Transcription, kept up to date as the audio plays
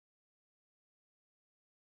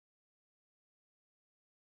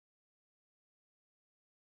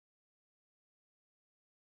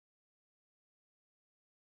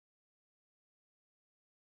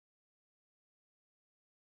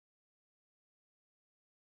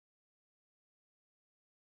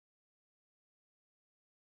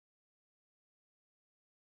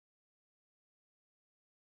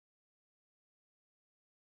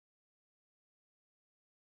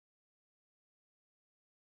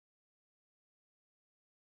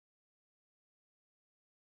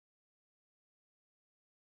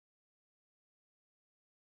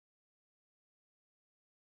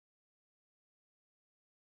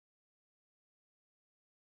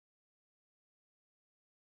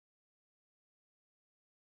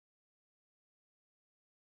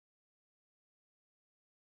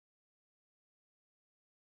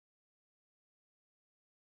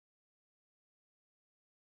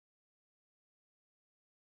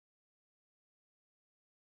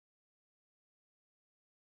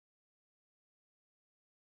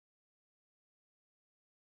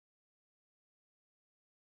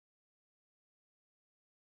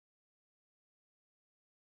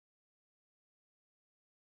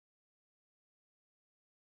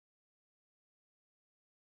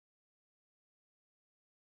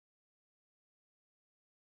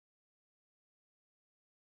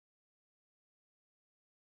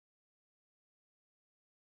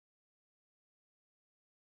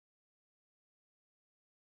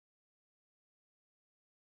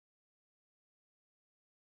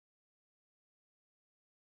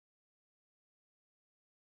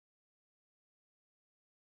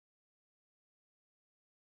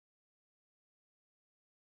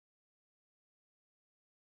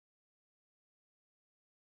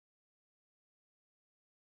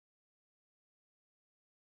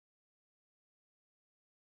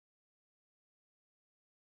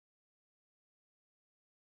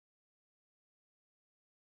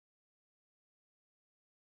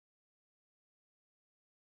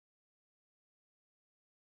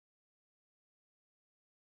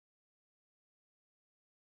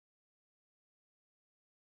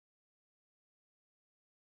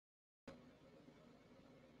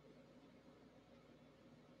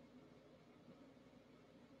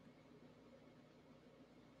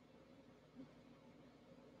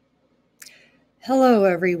Hello,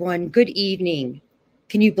 everyone. Good evening.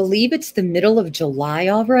 Can you believe it's the middle of July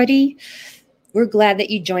already? We're glad that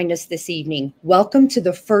you joined us this evening. Welcome to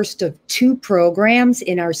the first of two programs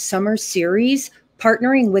in our summer series,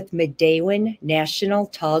 partnering with Midewin National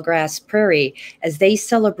Tallgrass Prairie as they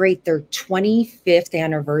celebrate their 25th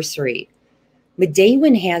anniversary.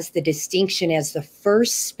 Midewin has the distinction as the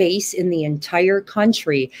first space in the entire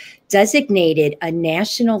country designated a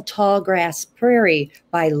national tallgrass prairie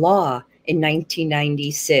by law in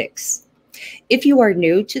 1996. If you are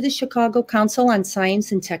new to the Chicago Council on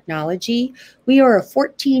Science and Technology, we are a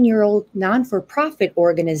 14-year-old non-for-profit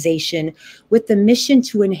organization with the mission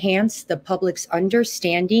to enhance the public's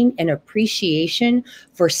understanding and appreciation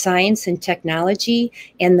for science and technology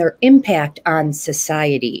and their impact on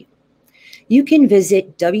society. You can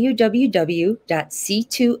visit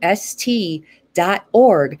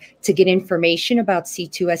www.c2st.org to get information about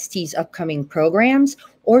C2ST's upcoming programs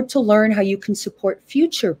or to learn how you can support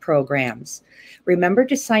future programs. Remember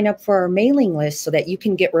to sign up for our mailing list so that you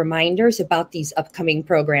can get reminders about these upcoming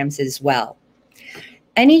programs as well.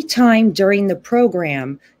 Anytime during the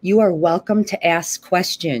program, you are welcome to ask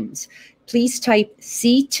questions. Please type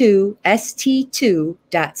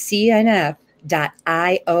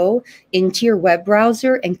c2st2.cnf.io into your web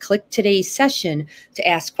browser and click today's session to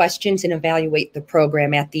ask questions and evaluate the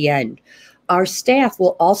program at the end. Our staff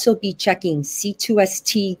will also be checking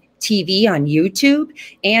C2ST TV on YouTube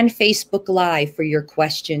and Facebook Live for your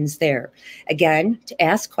questions there. Again, to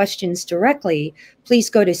ask questions directly, please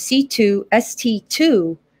go to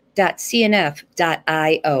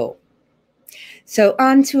c2st2.cnf.io. So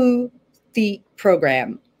on to the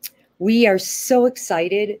program. We are so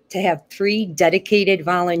excited to have three dedicated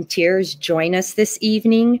volunteers join us this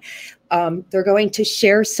evening. They're going to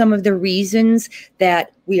share some of the reasons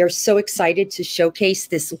that we are so excited to showcase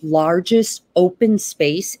this largest open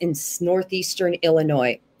space in northeastern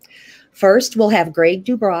Illinois. First, we'll have Greg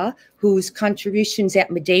DuBois, whose contributions at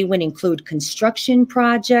Midewin include construction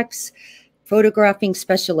projects, photographing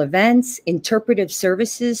special events, interpretive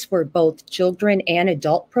services for both children and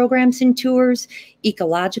adult programs and tours,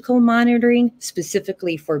 ecological monitoring,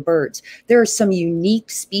 specifically for birds. There are some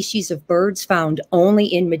unique species of birds found only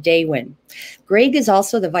in Midewin. Greg is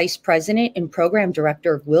also the Vice President and Program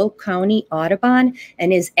Director of Will County Audubon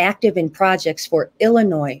and is active in projects for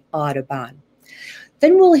Illinois Audubon.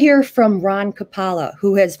 Then we'll hear from Ron Kapala,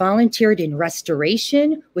 who has volunteered in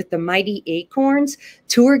restoration with the Mighty Acorns,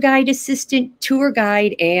 tour guide assistant, tour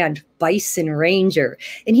guide, and bison ranger.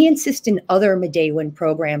 And he assists in other Midewin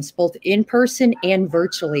programs, both in person and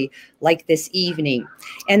virtually, like this evening.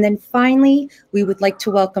 And then finally, we would like to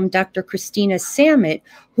welcome Dr. Christina Sammet,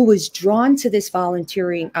 who was drawn to this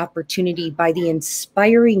volunteering opportunity by the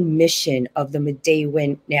inspiring mission of the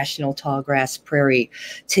Midewin National Tallgrass Prairie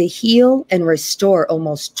to heal and restore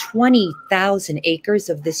almost 20,000 acres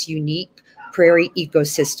of this unique prairie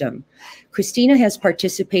ecosystem. Christina has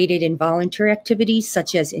participated in volunteer activities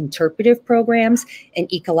such as interpretive programs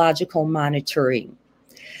and ecological monitoring.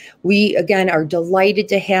 We, again, are delighted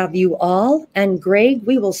to have you all. And Greg,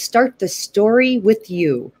 we will start the story with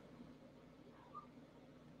you.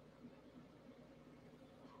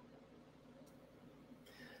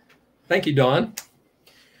 Thank you, Dawn.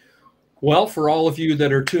 Well, for all of you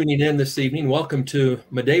that are tuning in this evening, welcome to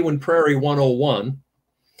Midewin Prairie 101.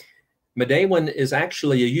 Midewin is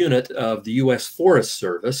actually a unit of the U.S. Forest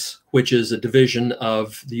Service, which is a division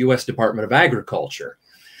of the U.S. Department of Agriculture.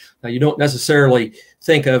 Now, you don't necessarily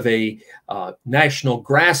think of a national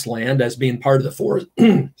grassland as being part of the forest,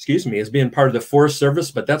 excuse me, as being part of the Forest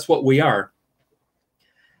Service, but that's what we are.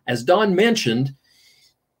 As Dawn mentioned,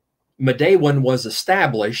 Midewin was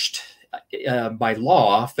established by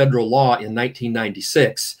law, federal law, in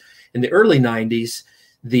 1996. In the early 90s,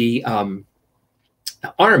 the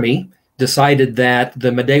Army decided that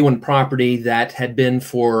the Midewin property that had been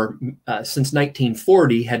for since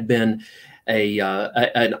 1940 had been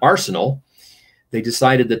an arsenal. They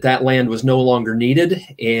decided that that land was no longer needed,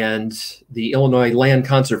 and the Illinois Land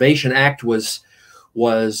Conservation Act was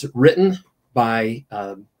written by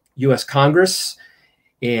U.S. Congress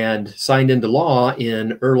and signed into law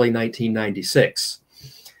in early 1996.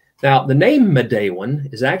 Now, the name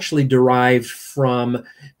Midewin is actually derived from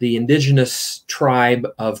the indigenous tribe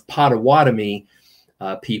of Potawatomi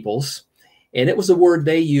peoples, and it was a word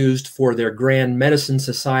they used for their Grand Medicine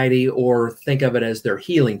Society, or think of it as their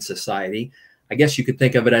Healing Society. I guess you could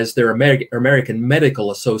think of it as their American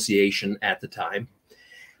Medical Association at the time.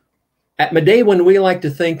 At Midewin, we like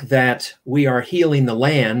to think that we are healing the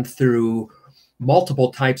land through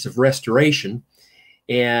multiple types of restoration,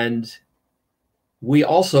 and we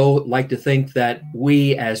also like to think that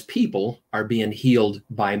we as people are being healed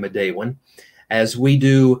by Midewin as we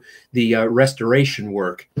do the restoration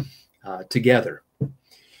work together.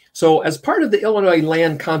 So as part of the Illinois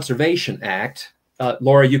Land Conservation Act,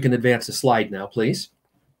 Laura, you can advance the slide now, please.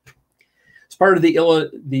 As part of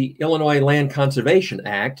the Illinois Land Conservation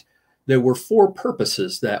Act, there were 4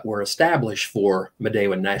 purposes that were established for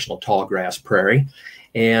Midewin National Tallgrass Prairie.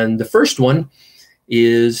 And the first one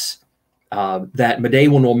is that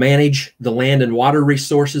Midewin will manage the land and water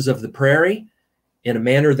resources of the prairie in a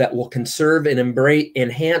manner that will conserve and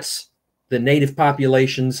enhance the native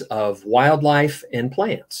populations of wildlife and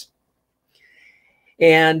plants.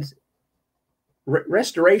 And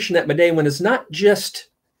restoration at Midewin is not just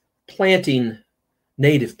planting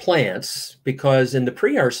native plants, because in the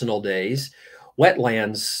pre-arsenal days,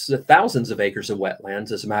 wetlands, thousands of acres of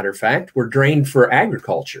wetlands, as a matter of fact, were drained for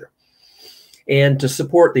agriculture. And to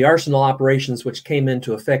support the arsenal operations, which came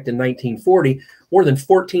into effect in 1940, more than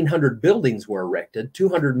 1,400 buildings were erected,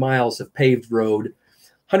 200 miles of paved road,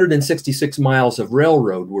 166 miles of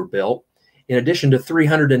railroad were built, in addition to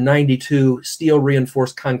 392 steel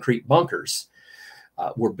reinforced concrete bunkers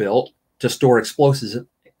were built to store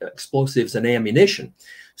explosives and ammunition.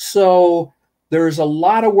 So there's a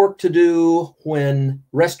lot of work to do when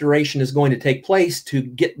restoration is going to take place to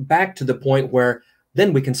get back to the point where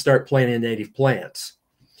then we can start planting native plants.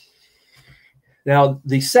 Now,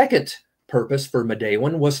 the second purpose for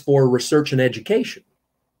Midewin was for research and education.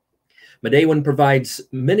 Midewin provides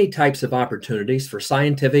many types of opportunities for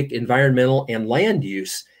scientific, environmental, and land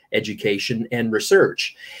use education and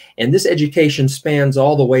research. And this education spans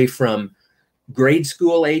all the way from grade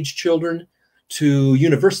school age children to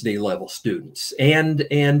university level students and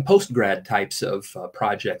post-grad types of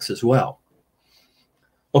projects as well.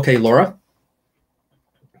 Okay, Laura.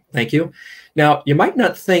 Thank you. Now, you might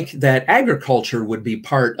not think that agriculture would be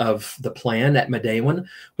part of the plan at Midewin,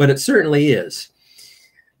 but it certainly is.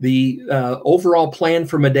 The overall plan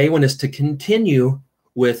for Midewin is to continue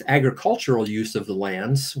with agricultural use of the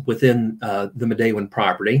lands within the Midewin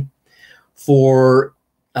property for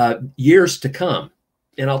years to come.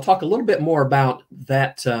 And I'll talk a little bit more about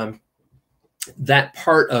that, that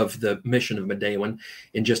part of the mission of Midewin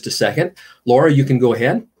in just a second. Laura, you can go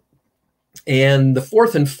ahead. And the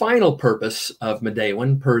fourth and final purpose of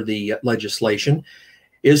Midewin, per the legislation,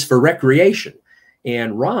 is for recreation.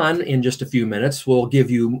 And Ron, in just a few minutes, will give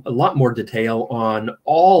you a lot more detail on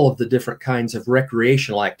all of the different kinds of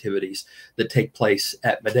recreational activities that take place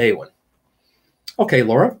at Midewin. Okay,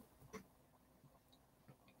 Laura.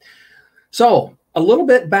 So a little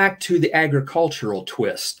bit back to the agricultural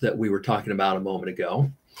twist that we were talking about a moment ago.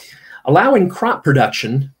 Allowing crop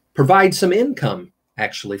production provides some income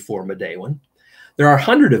actually for Midewin. There are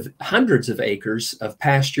hundreds of acres of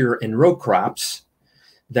pasture and row crops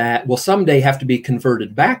that will someday have to be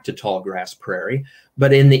converted back to tallgrass prairie.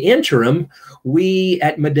 But in the interim, we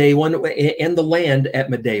at Midewin and the land at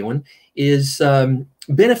Midewin is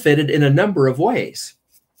benefited in a number of ways.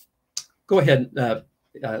 Go ahead,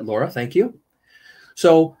 Laura, thank you.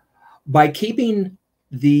 So by keeping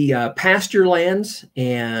the pasture lands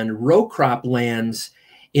and row crop lands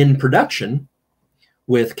in production,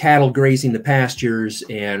 with cattle grazing the pastures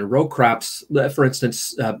and row crops, for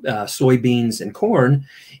instance, soybeans and corn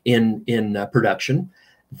in production,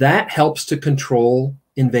 that helps to control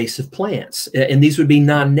invasive plants. And these would be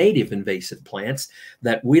non-native invasive plants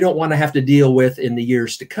that we don't want to have to deal with in the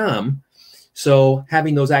years to come. So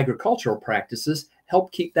having those agricultural practices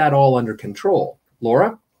help keep that all under control.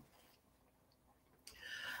 Laura?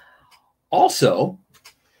 Also,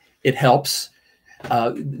 it helps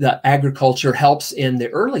the agriculture helps in the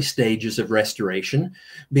early stages of restoration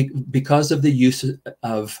because of the use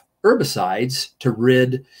of herbicides to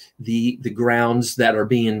rid the grounds that are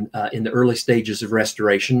being in the early stages of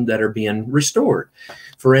restoration that are being restored.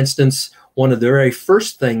 For instance, one of the very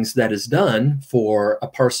first things that is done for a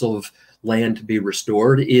parcel of land to be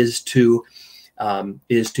restored is to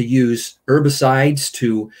use herbicides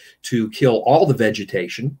to kill all the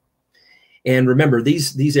vegetation. And remember,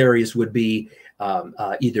 these areas would be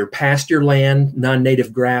either pasture land,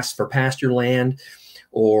 non-native grass for pasture land,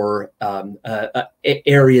 or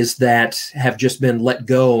areas that have just been let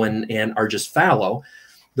go and are just fallow.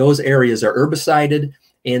 Those areas are herbicided,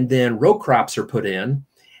 and then row crops are put in.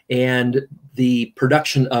 And the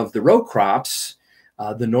production of the row crops,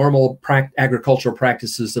 the normal agricultural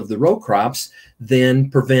practices of the row crops, then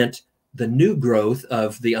prevent the new growth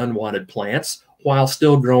of the unwanted plants, while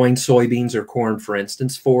still growing soybeans or corn, for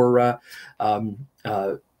instance, for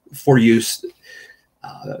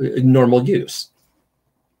normal use.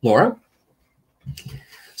 Laura?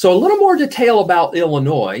 So a little more detail about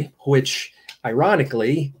Illinois, which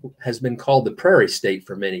ironically has been called the Prairie State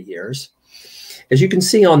for many years. As you can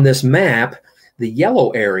see on this map, the yellow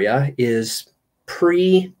area is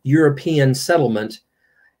pre-European settlement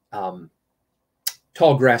tallgrass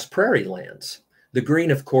prairie lands. The green,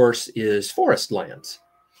 of course, is forest lands.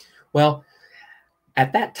 Well,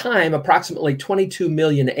 at that time, approximately 22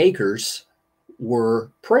 million acres were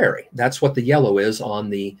prairie. That's what the yellow is on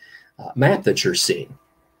the map that you're seeing.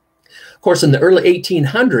 Of course, in the early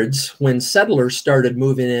 1800s, when settlers started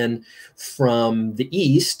moving in from the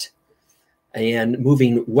east and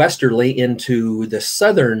moving westerly into the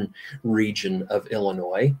southern region of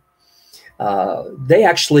Illinois, they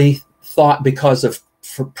actually thought, because of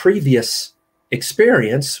previous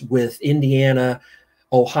experience with Indiana,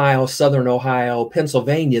 Ohio, southern Ohio,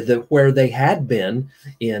 Pennsylvania, that where they had been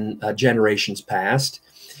in generations past,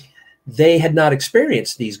 they had not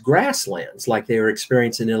experienced these grasslands like they were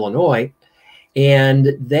experiencing in Illinois.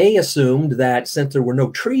 And they assumed that since there were no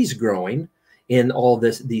trees growing in all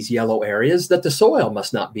these yellow areas, that the soil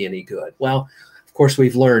must not be any good. Well, of course,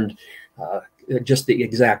 we've learned just the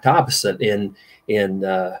exact opposite in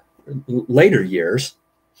later years.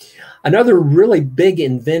 Another really big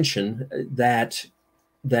invention that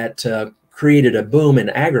created a boom in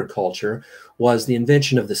agriculture was the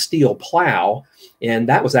invention of the steel plow, and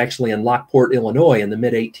that was actually in Lockport, Illinois in the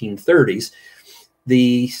mid-1830s.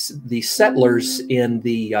 The settlers in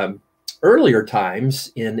the earlier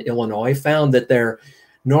times in Illinois found that their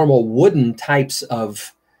normal wooden types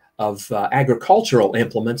of agricultural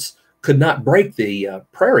implements could not break the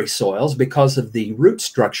prairie soils because of the root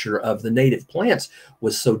structure of the native plants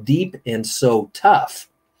was so deep and so tough.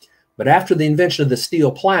 But after the invention of the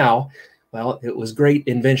steel plow, well, it was a great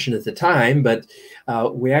invention at the time, but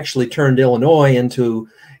we actually turned Illinois into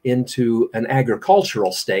an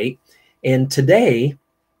agricultural state. And today,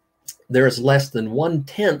 there is less than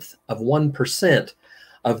 0.1%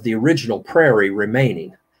 of the original prairie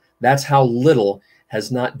remaining. That's how little has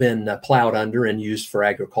not been plowed under and used for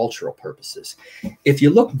agricultural purposes. If you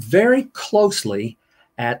look very closely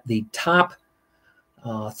at the top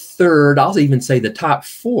third, I'll even say the top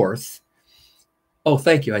fourth. Oh,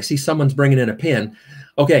 thank you. I see someone's bringing in a pen.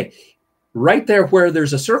 Okay, right there where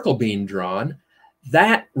there's a circle being drawn,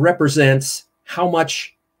 that represents how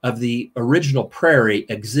much of the original prairie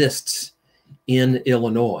exists in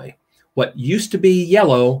Illinois. What used to be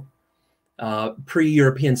yellow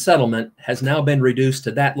pre-European settlement has now been reduced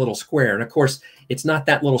to that little square. And of course, it's not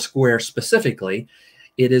that little square specifically.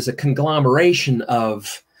 It is a conglomeration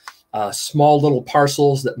of small little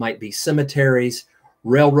parcels that might be cemeteries,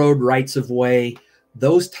 railroad rights of way,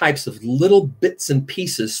 those types of little bits and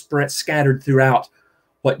pieces scattered throughout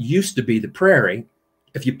what used to be the prairie.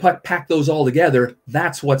 If you pack those all together,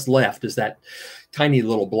 that's what's left, is that tiny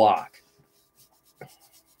little block.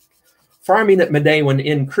 Farming at Midewin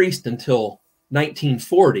increased until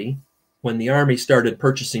 1940, when the Army started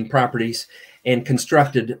purchasing properties and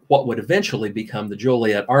constructed what would eventually become the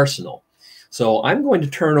Joliet Arsenal. So I'm going to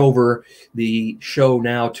turn over the show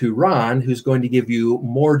now to Ron, who's going to give you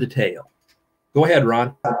more detail. Go ahead,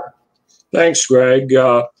 Ron. Thanks, Greg.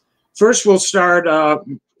 First, we'll start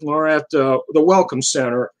Laura, at the Welcome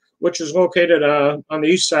Center, which is located on the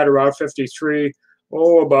east side of Route 53,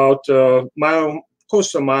 about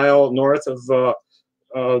close to a mile north of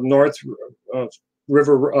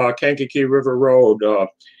Kankakee River Road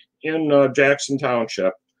in Jackson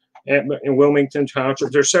Township. In Wilmington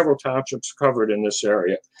Township, there's several townships covered in this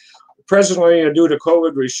area. Presently, due to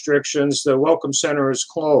COVID restrictions, the Welcome Center is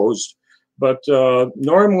closed. But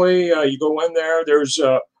normally, you go in there, there's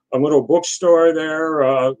a little bookstore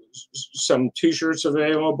there, some T-shirts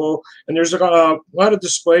available, and there's a lot of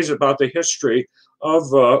displays about the history of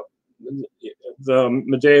the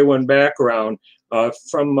Midewin background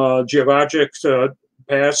from geologic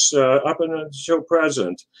past up until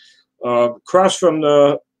present. Across from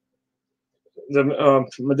the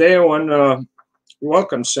Midewin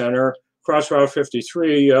Welcome Center, across Route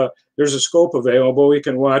 53, there's a scope available. We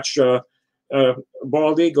can watch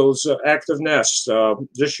bald eagles' active nest.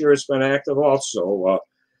 This year it's been active also.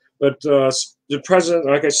 But the present,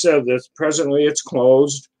 like I said, presently it's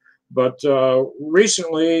closed. But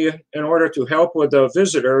recently, in order to help with the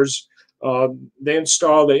visitors, they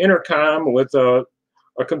installed the intercom with a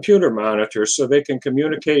computer monitor so they can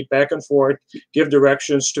communicate back and forth, give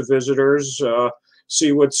directions to visitors,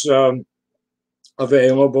 see what's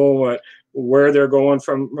available, where they're going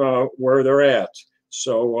from where they're at.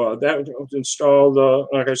 So that was installed,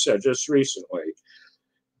 like I said, just recently.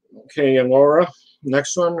 Okay, and Laura,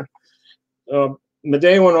 next one.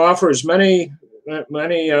 Midewin offers many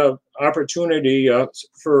many opportunity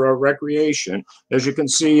for recreation. As you can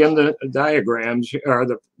see in the diagrams or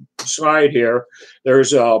the slide here,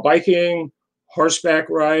 there's biking, horseback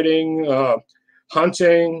riding,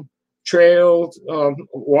 hunting, trail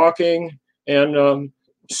walking, and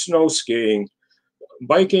snow skiing.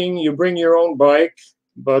 Biking, you bring your own bike,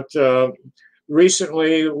 but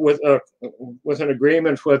recently with an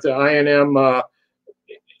agreement with the I&M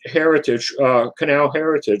Heritage Canal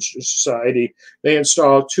Heritage Society, they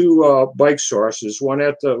installed two bike sources, one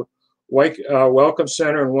at the Welcome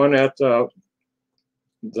Center and one at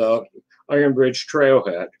the Iron Bridge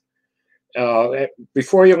Trailhead.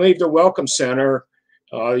 Before you leave the Welcome Center,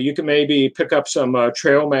 you can maybe pick up some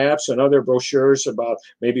trail maps and other brochures about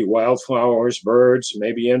maybe wildflowers, birds,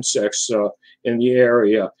 maybe insects in the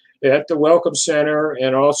area. At the Welcome Center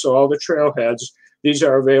and also all the trailheads, these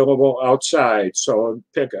are available outside, so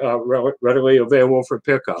readily available for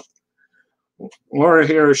pickup. Laura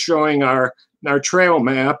here is showing our trail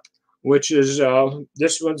map, which is,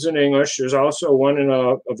 this one's in English. There's also one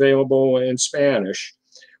available in Spanish.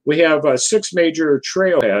 We have 6 major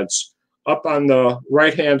trailheads. Up on the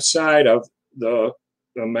right-hand side of the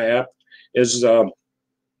map is our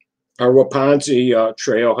Wapansi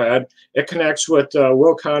trailhead. It connects with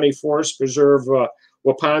Will County Forest Preserve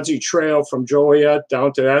Wapansi Trail from Joliet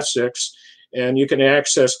down to Essex, and you can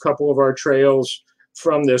access a couple of our trails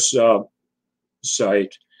from this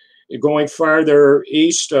site. Going farther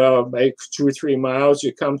east, like 2 or 3 miles,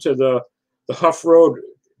 you come to the Huff Road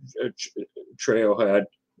trailhead.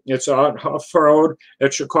 It's on Huff Road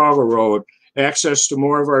at Chicago Road. Access to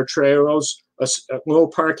more of our trails, a little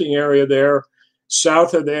parking area there.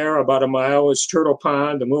 South of there, about a mile, is Turtle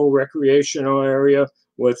Pond, a little recreational area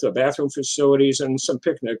with bathroom facilities and some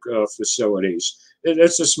picnic facilities.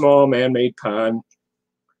 It's a small man-made pond.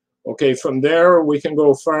 Okay, from there, we can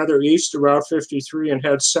go farther east to Route 53 and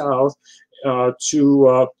head south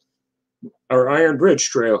to our Iron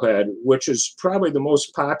Bridge trailhead, which is probably the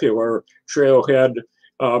most popular trailhead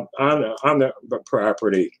on the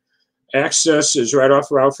property. Access is right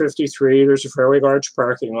off Route 53. There's a fairly large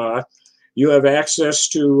parking lot. You have access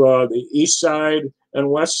to the east side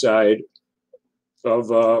and west side of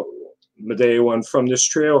Midewin from this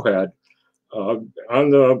trailhead. On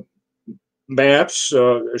the maps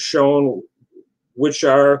shown which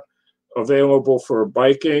are available for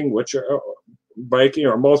biking, which are biking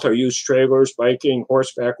or multi-use trailers, biking,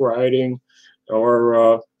 horseback riding,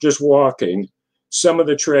 or just walking. Some of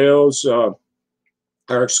the trails are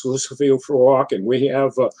exclusively for walking. We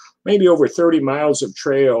have maybe over 30 miles of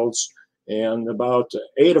trails, and about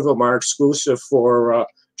 8 of them are exclusive for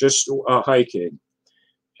just hiking.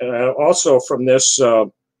 Also from this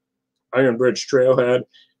Iron Bridge trailhead,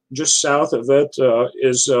 just south of it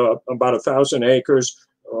is about 1,000 acres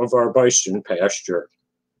of our bison pasture.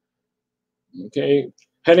 Okay,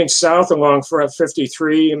 heading south along Route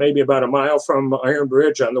 53, maybe about a mile from Iron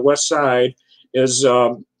Bridge on the west side, is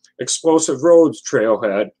Explosive Roads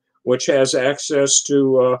trailhead, which has access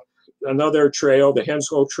to another trail, the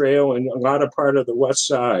Henslow Trail, and a lot of part of the west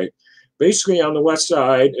side. Basically on the west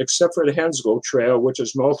side, except for the Henslow Trail, which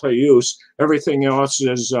is multi-use, everything else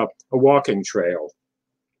is a walking trail.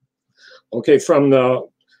 Okay, from the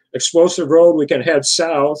Explosive Road, we can head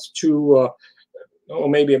south to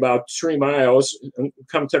maybe about 3 miles and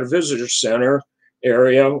come to the Visitor Center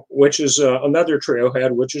area, which is another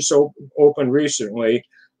trailhead, which is open recently.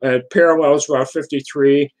 It parallels Route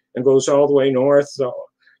 53 and goes all the way north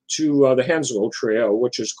to the Henslow Trail,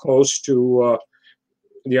 which is close to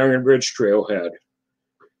the Iron Bridge trailhead.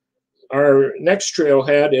 Our next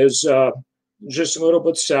trailhead is just a little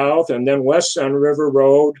bit south and then west on River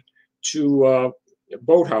Road to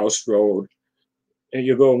Boathouse Road. And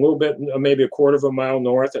you go a little bit, maybe a quarter of a mile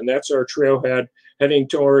north, and that's our trailhead heading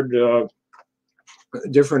toward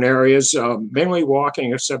different areas, mainly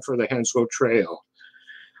walking except for the Henslow Trail.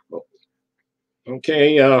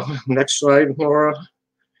 Okay, next slide, Laura.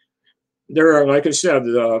 There are, like I said,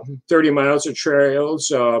 30 miles of trails.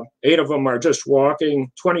 8 of them are just walking.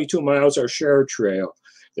 22 miles are shared trail.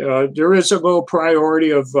 There is a little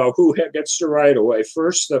priority of who gets the right-of-way.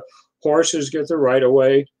 First, the horses get the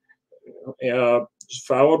right-of-way,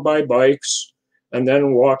 followed by bikes, and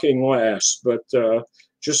then walking last. But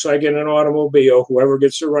just like in an automobile, whoever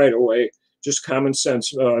gets the right-of-way, just common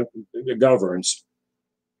sense governs.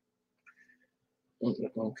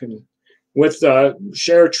 Okay. With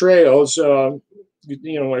shared trails, you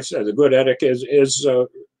know, like I said, the good etiquette is a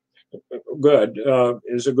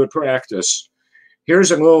good practice.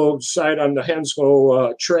 Here's a little site on the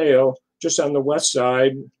Henslow Trail, just on the west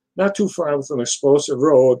side, not too far from Explosive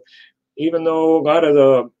Road. Even though a lot of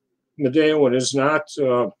the Midewin is not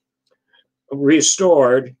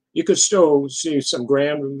restored, you could still see some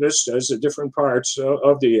grand vistas at different parts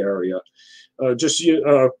of the area. Just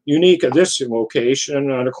unique at this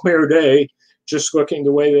location, on a clear day, just looking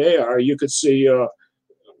the way they are, you could see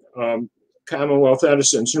Commonwealth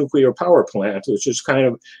Edison's nuclear power plant, which is kind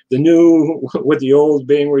of the new with the old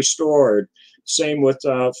being restored. Same with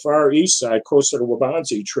far east side, close to the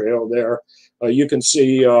Wabansie Trail there. You can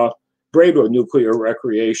see Braidwood Nuclear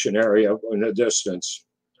Recreation Area in the distance.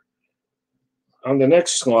 On the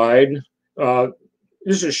next slide,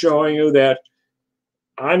 this is showing you that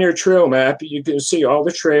on your trail map, you can see all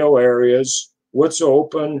the trail areas, what's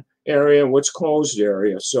open area and what's closed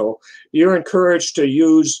area. So you're encouraged to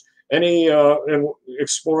use any and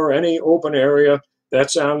explore any open area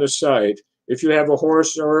that's on the site. If you have a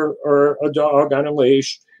horse or a dog on a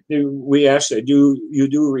leash, we ask that you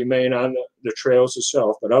do remain on the trails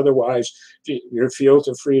itself, but otherwise you feel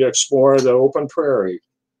free to explore the open prairie.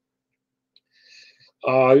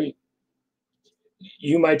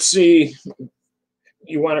 You might see,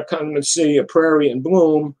 you want to come and see a prairie in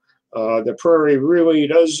bloom. The prairie really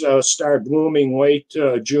does start blooming late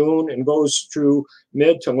June and goes through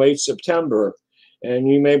mid to late September. And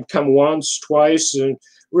you may come once, twice, and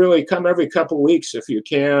really come every couple of weeks if you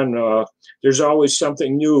can. There's always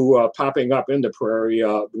something new popping up in the prairie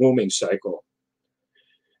blooming cycle.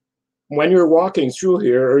 When you're walking through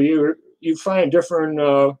here, you find different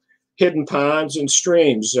hidden ponds and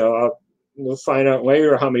streams. We'll find out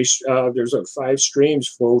later how many, there's 5 streams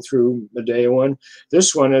flow through Midewin.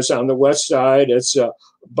 This one is on the west side. It's a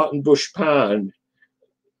Buttonbush Pond.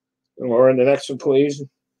 Or in the next one, please.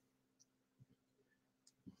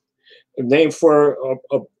 Named for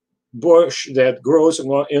a bush that grows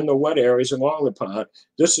in the wet areas along the pond.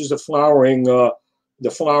 This is the flowering, the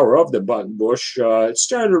flower of the buttonbush. It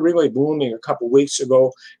started really blooming a couple weeks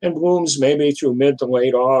ago and blooms maybe through mid to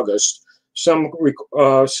late August. Some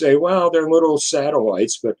say, well, they're little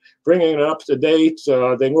satellites, but bringing it up to date,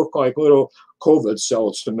 they look like little COVID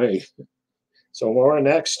cells to me. So Laura,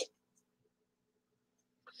 next.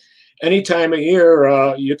 Any time of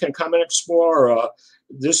year, you can come and explore.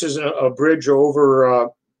 This is a bridge over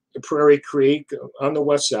Prairie Creek on the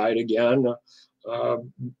west side again.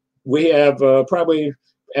 We have probably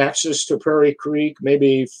access to Prairie Creek,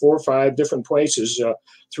 maybe 4 or 5 different places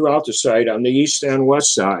throughout the site on the east and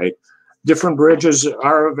west side. Different bridges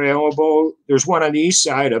are available. There's one on the east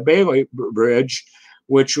side, a Bailey Bridge,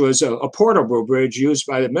 which was a portable bridge used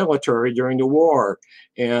by the military during the war.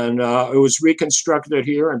 And it was reconstructed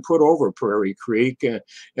here and put over Prairie Creek.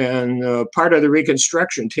 And part of the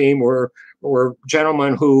reconstruction team were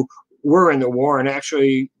gentlemen who were in the war and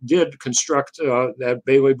actually did construct that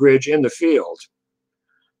Bailey Bridge in the field.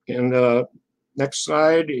 And next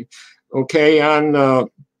slide. Okay, on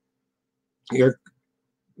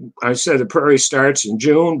I said the prairie starts in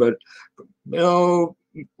June, but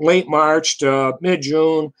late March to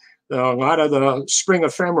mid-June, a lot of the spring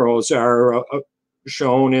ephemerals are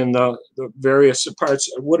shown in the various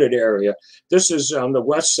parts of wooded area. This is on the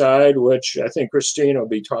west side, which I think Christina will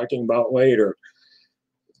be talking about later.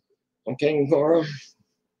 Okay, Laura.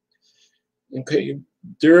 Okay,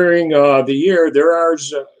 during the year, there are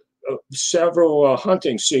several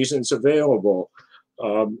hunting seasons available.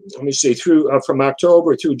 Let me see, from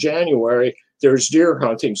October through January, there's deer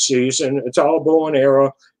hunting season. It's all bow and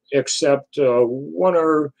arrow, except 1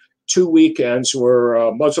 or 2 weekends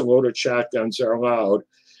where muzzle-loaded shotguns are allowed.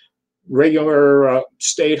 Regular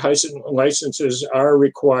state licenses are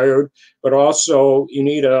required, but also you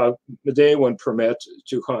need a Midewin permit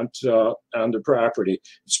to hunt on the property.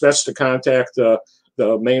 It's best to contact the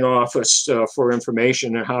main office for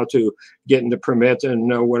information on how to get in the permit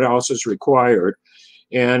and what else is required.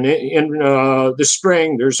 And in the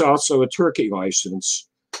spring, there's also a turkey license.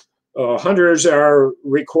 Hunters are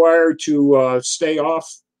required to stay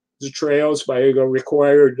off the trails by a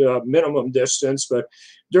required minimum distance, but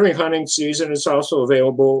during hunting season, it's also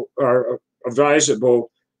available or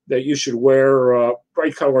advisable that you should wear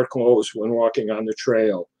bright colored clothes when walking on the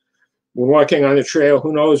trail. When walking on the trail,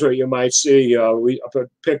 who knows what you might see. We up a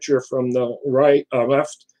picture from the right,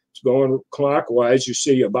 left, going clockwise. You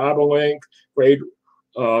see a bobolink, great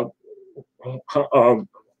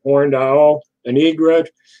horned owl, an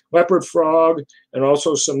egret, leopard frog, and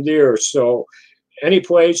also some deer. So any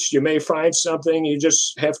place you may find something, you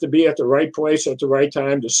just have to be at the right place at the right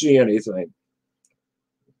time to see anything.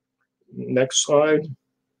 Next slide.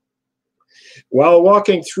 While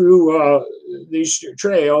walking through these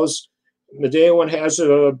trails, Midewin has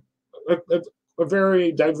a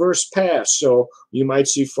very diverse past. So you might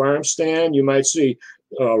see farm stand, you might see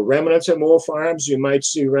remnants of old farms. You might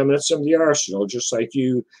see remnants of the arsenal, just like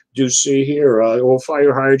you do see here, old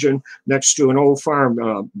fire hydrant next to an old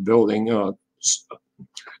farm building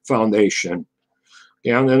foundation.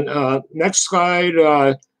 And then next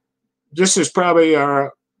slide, this is probably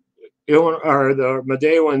the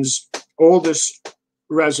Midewin's oldest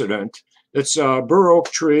resident. It's a bur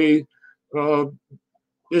oak tree.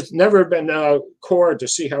 It's never been cored to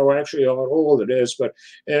see how old it is, but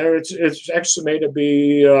it's estimated to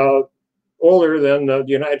be older than the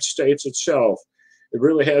United States itself. It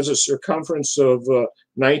really has a circumference of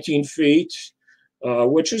 19 feet,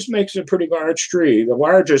 which makes it a pretty large tree. The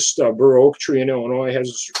largest bur oak tree in Illinois has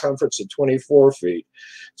a circumference of 24 feet.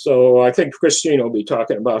 So I think Christina will be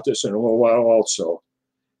talking about this in a little while also.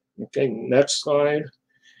 Okay, next slide.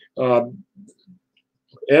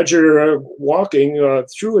 As you're walking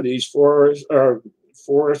through these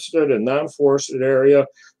forested and non-forested area,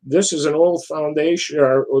 this is an old foundation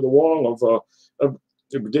or the wall of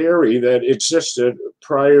the dairy that existed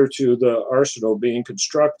prior to the arsenal being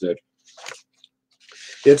constructed.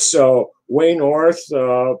 It's way north,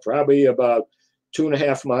 probably about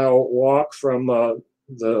 2.5 mile walk from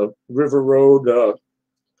the River Road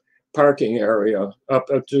parking area up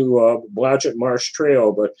to Blodgett Marsh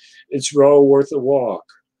Trail, but it's well worth a walk.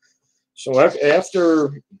 So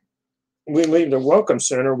after we leave the Welcome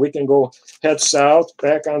Center, we can go head south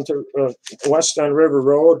back onto west on River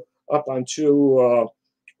Road up onto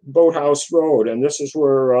Boathouse Road, and this is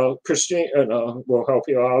where Christina will help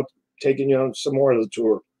you out, taking you on some more of the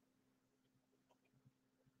tour.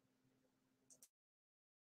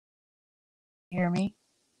 Hear me?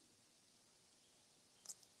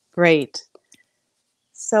 Great.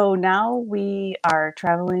 So now we are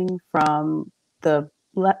traveling from the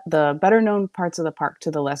better known parts of the park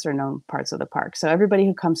to the lesser known parts of the park. So everybody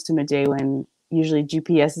who comes to Midewin usually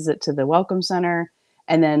GPSs it to the Welcome Center,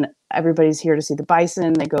 and then everybody's here to see the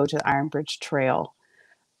bison. They go to the Iron Bridge Trail.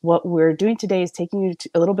 What we're doing today is taking you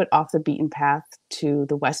a little bit off the beaten path to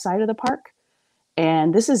the west side of the park.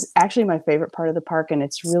 And this is actually my favorite part of the park, and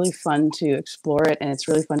it's really fun to explore it, and it's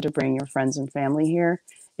really fun to bring your friends and family here.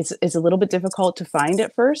 It's a little bit difficult to find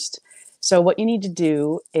at first. So what you need to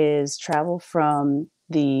do is travel from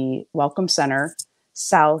the Welcome Center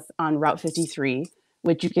south on Route 53,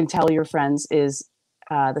 which you can tell your friends is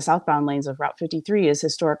the southbound lanes of Route 53 is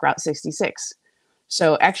historic Route 66.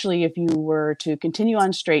 So actually, if you were to continue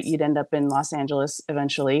on straight, you'd end up in Los Angeles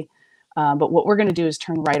eventually. But what we're going to do is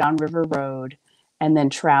turn right on River Road and then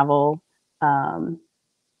travel down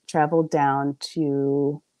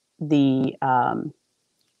to the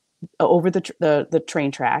over the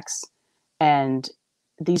train tracks. And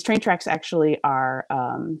these train tracks actually are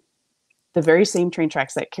the very same train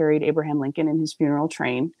tracks that carried Abraham Lincoln in his funeral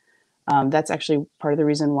train. That's actually part of the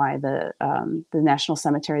reason why the national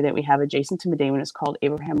cemetery that we have adjacent to Midewin is called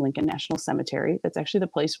Abraham Lincoln National Cemetery. That's actually the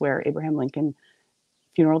place where Abraham Lincoln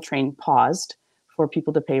funeral train paused for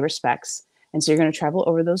people to pay respects. And so you're going to travel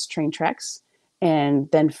over those train tracks and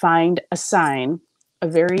then find a sign, a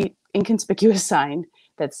very inconspicuous sign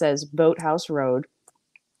that says Boathouse Road,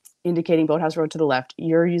 indicating Boathouse Road to the left.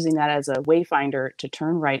 You're using that as a wayfinder to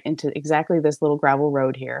turn right into exactly this little gravel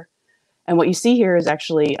road here. And what you see here is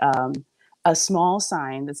actually a small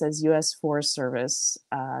sign that says U.S. Forest Service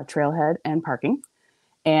trailhead and parking.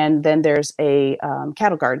 And then there's a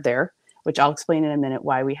cattle guard there, which I'll explain in a minute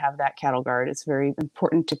why we have that cattle guard. It's very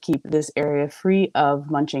important to keep this area free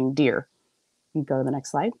of munching deer. You go to the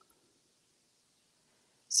next slide.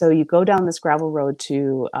 So you go down this gravel road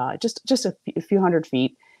to just a few hundred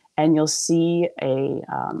feet, and you'll see a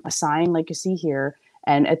sign like you see here.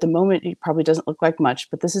 And at the moment, it probably doesn't look like much,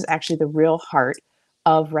 but this is actually the real heart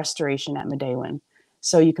of restoration at Midewin.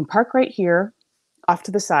 So you can park right here off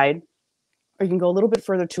to the side, or you can go a little bit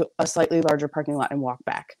further to a slightly larger parking lot and walk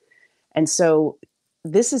back. And so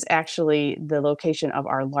this is actually the location of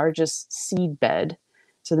our largest seed bed.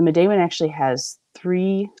 So the Midewin actually has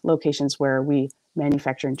 3 locations where we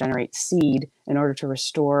manufacture and generate seed in order to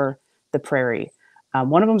restore the prairie.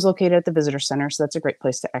 One of them is located at the visitor center, so that's a great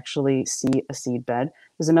place to actually see a seed bed.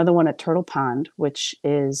 There's another one at Turtle Pond, which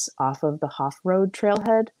is off of the Hoff Road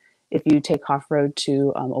trailhead. If you take Hoff Road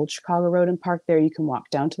to Old Chicago Road and park there, you can walk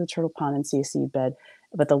down to the Turtle Pond and see a seed bed.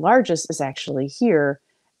 But the largest is actually here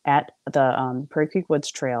at the Prairie Creek Woods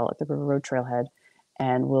Trail at the River Road trailhead,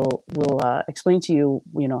 and we'll explain to you,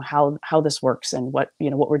 how this works and what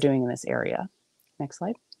we're doing in this area. Next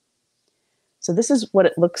slide. So this is what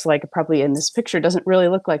it looks like. Probably in this picture, doesn't really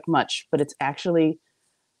look like much, but it's actually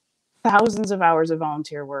thousands of hours of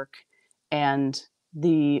volunteer work and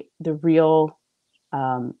the real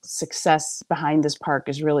success behind this park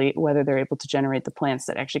is really whether they're able to generate the plants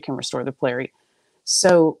that actually can restore the prairie.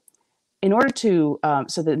 So in order to,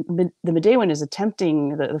 the Midewin is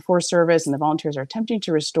attempting, the Forest Service and the volunteers are attempting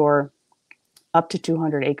to restore up to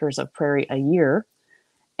 200 acres of prairie a year.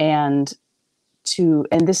 And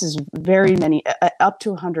this is very many, up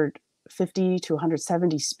to 150 to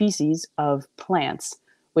 170 species of plants,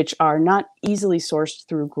 which are not easily sourced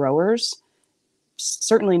through growers,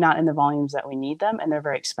 certainly not in the volumes that we need them, and they're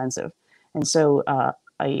very expensive. And so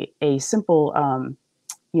a simple,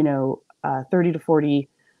 30 to 40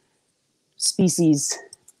 species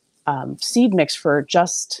seed mix for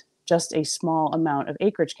just a small amount of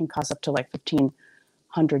acreage can cost up to like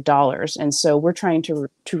 $1,500. And so we're trying to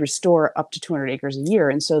restore up to 200 acres a year.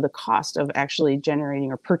 And so the cost of actually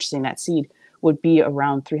generating or purchasing that seed would be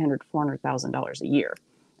around $300,000 to $400,000 a year.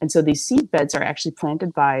 And so these seed beds are actually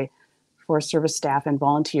planted by Forest Service staff and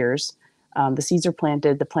volunteers. The seeds are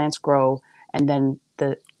planted, the plants grow, and then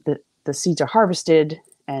the seeds are harvested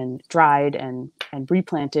and dried and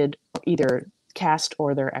replanted, either cast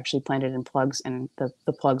or they're actually planted in plugs, and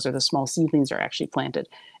the plugs or the small seedlings are actually planted.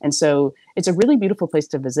 And so it's a really beautiful place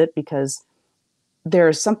to visit because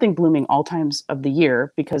there's something blooming all times of the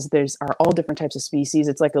year, because are all different types of species.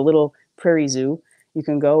 It's like a little prairie zoo. You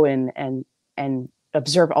can go in and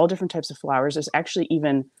observe all different types of flowers. There's actually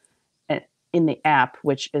even in the app,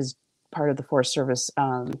 which is part of the Forest Service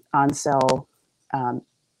on-cell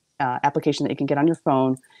application that you can get on your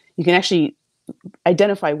phone, you can actually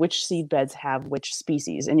identify which seed beds have which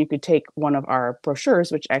species. And you could take one of our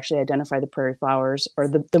brochures, which actually identify the prairie flowers, or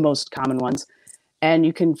the most common ones, and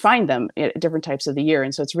you can find them at different types of the year.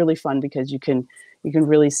 And so it's really fun because you can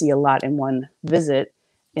really see a lot in one visit.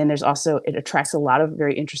 And there's also, it attracts a lot of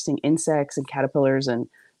very interesting insects and caterpillars and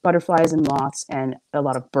butterflies and moths and a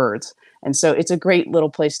lot of birds. And so it's a great little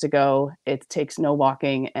place to go. It takes no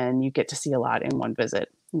walking and you get to see a lot in one visit.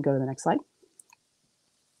 You can go to the next slide.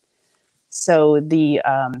 So the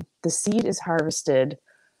seed is harvested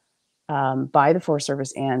by the Forest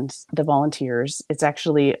Service and the volunteers. It's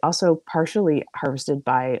actually also partially harvested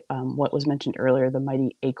by what was mentioned earlier, the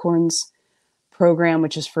Mighty Acorns program,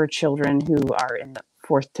 which is for children who are in the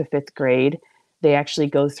 4th to 5th grade. They actually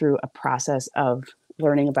go through a process of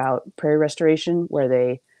learning about prairie restoration, where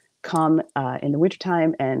they come in the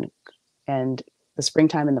wintertime and the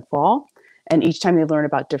springtime and the fall. And each time they learn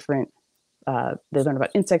about different, they learn about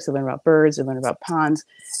insects, they learn about birds, they learn about ponds.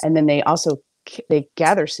 And then they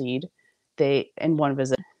gather seed. In one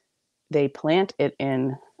visit, they plant it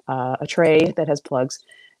in a tray that has plugs.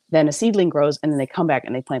 Then a seedling grows, and then they come back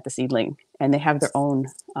and they plant the seedling, and they have their own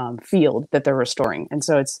field that they're restoring. And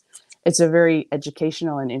so it's a very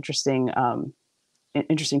educational and interesting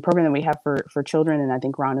program that we have for children. And I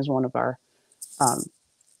think Ron is one of our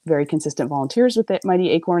very consistent volunteers with the Mighty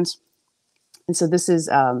Acorns. And so this is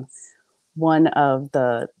one of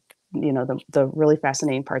the really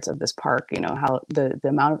fascinating parts of this park, how the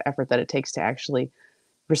amount of effort that it takes to actually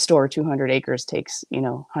restore 200 acres takes,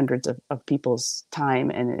 hundreds of people's time,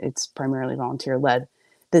 and it's primarily volunteer led.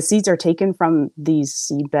 The seeds are taken from these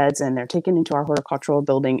seed beds and they're taken into our horticultural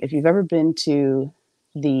building. If you've ever been to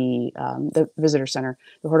the visitor center,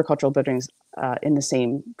 the horticultural buildings in the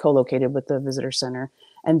same co-located with the visitor center,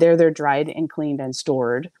 and they're dried and cleaned and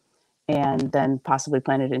stored, and then possibly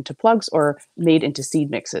planted into plugs or made into seed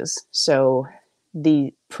mixes. So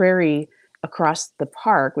the prairie across the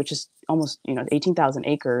park, which is almost 18,000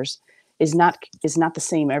 acres, is not the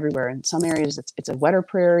same everywhere. In some areas it's a wetter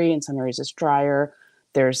prairie, in some areas it's drier.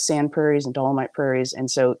 There's sand prairies and dolomite prairies,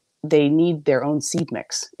 and so they need their own seed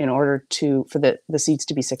mix in order for the seeds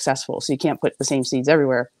to be successful. So you can't put the same seeds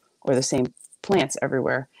everywhere or the same plants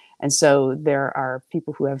everywhere. And so there are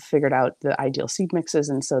people who have figured out the ideal seed mixes,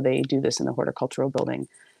 and so they do this in the horticultural building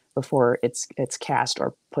before it's cast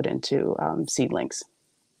or put into seedlings.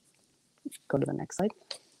 Go to the next slide.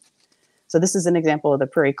 So this is an example of the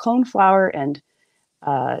prairie coneflower and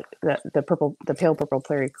the pale purple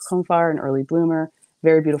prairie coneflower, an early bloomer.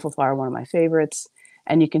 Very beautiful flower, one of my favorites.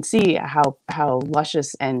 And you can see how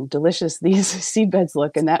luscious and delicious these seed beds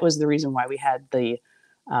look, and that was the reason why we had the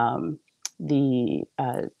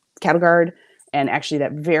cattle guard and actually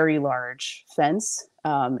that very large fence.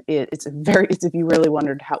 It's if you really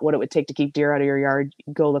wondered what it would take to keep deer out of your yard,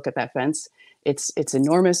 go look at that fence. It's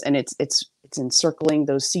enormous, and it's encircling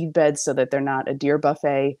those seed beds so that they're not a deer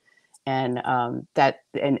buffet, and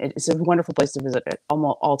it's a wonderful place to visit at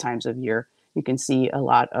almost all times of year. You can see a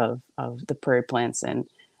lot of the prairie plants and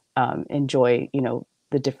enjoy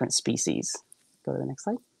the different species. Go to the next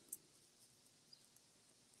slide.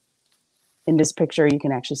 In this picture, you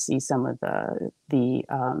can actually see some of the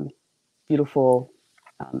beautiful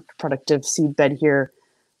productive seed bed here.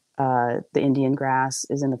 The Indian grass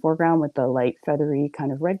is in the foreground with the light feathery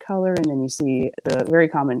kind of red color, and then you see the very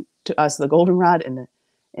common to us, the goldenrod in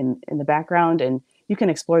the background. And you can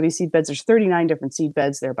explore these seed beds. There's 39 different seed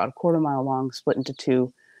beds. They're about a quarter mile long, split into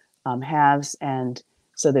two halves, and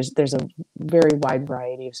so there's a very wide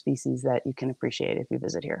variety of species that you can appreciate if you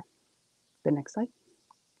visit here. The next slide.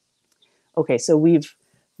 Okay, so we've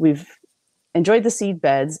enjoyed the seed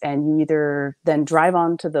beds, and you either then drive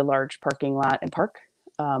on to the large parking lot and park,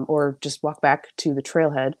 or just walk back to the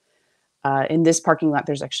trailhead. In this parking lot,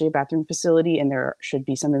 there's actually a bathroom facility, and there should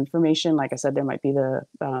be some information. Like I said, there might be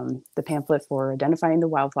the pamphlet for identifying the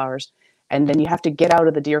wildflowers, and then you have to get out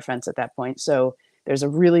of the deer fence at that point. So there's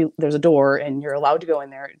a door, and you're allowed to go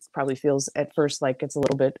in there. It probably feels at first like it's a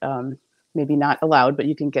little bit maybe not allowed, but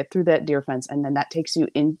you can get through that deer fence, and then that takes you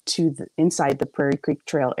inside the Prairie Creek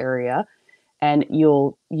Trail area, and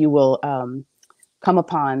you will come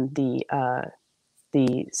upon the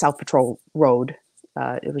South Patrol Road,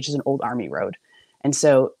 which is an old Army road. And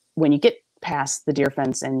so when you get past the deer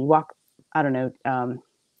fence and you walk, I don't know,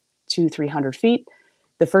 200-300 feet,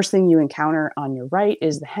 the first thing you encounter on your right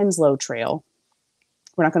is the Henslow Trail.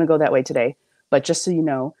 We're not going to go that way today, but just so you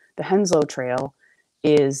know, the Henslow Trail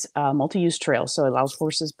is a multi-use trail. So it allows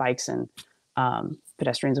horses, bikes, and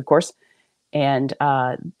pedestrians, of course. And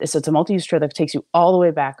so it's a multi-use trail that takes you all the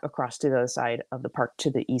way back across to the other side of the park, to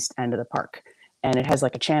the east end of the park. And it has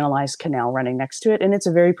like a channelized canal running next to it. And it's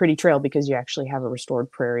a very pretty trail because you actually have a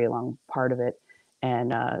restored prairie along part of it.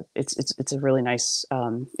 And it's a really nice,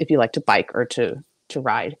 if you like to bike or to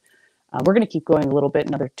ride. We're going to keep going a little bit,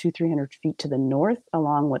 another 200-300 feet to the north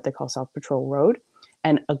along what they call South Patrol Road.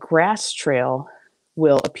 And a grass trail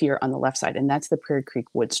will appear on the left side. And that's the Prairie Creek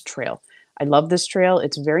Woods Trail. I love this trail.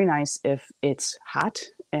 It's very nice if it's hot,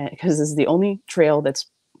 because this is the only trail that's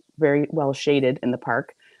very well shaded in the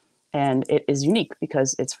park. And it is unique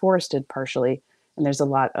because it's forested partially, and there's a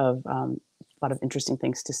lot of interesting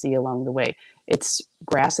things to see along the way. It's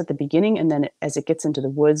grass at the beginning, and then as it gets into the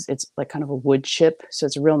woods, it's like kind of a wood chip. So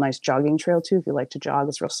it's a real nice jogging trail too. If you like to jog,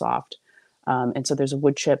 it's real soft. And so there's a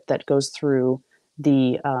wood chip that goes through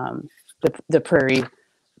the Prairie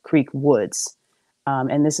Creek woods.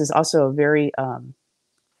 And this is also a very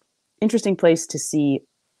interesting place to see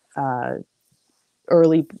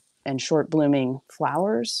early and short blooming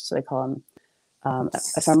flowers. So they call them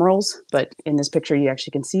ephemerals. But in this picture, you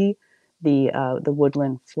actually can see the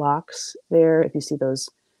woodland phlox there. If you see those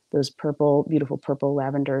purple, beautiful purple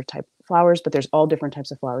lavender type flowers, but there's all different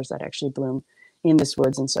types of flowers that actually bloom in this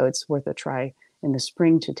woods. And so it's worth a try in the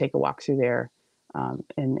spring to take a walk through there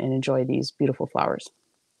and enjoy these beautiful flowers.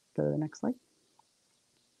 Go to the next slide.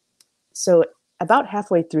 So about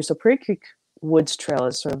halfway through, so Prairie Creek Woods Trail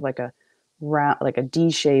is sort of like a round, like a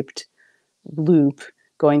D-shaped loop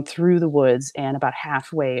going through the woods, and about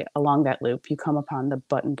halfway along that loop, you come upon the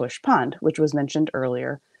Buttonbush Pond, which was mentioned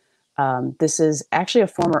earlier. This is actually a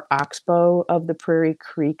former oxbow of the Prairie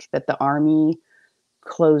Creek that the Army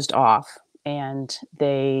closed off, and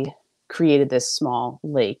they created this small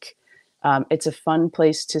lake. It's a fun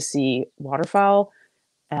place to see waterfowl.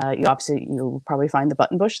 You'll probably find the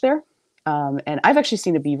buttonbush there. And I've actually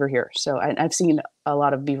seen a beaver here. So I've seen a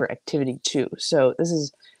lot of beaver activity too. So this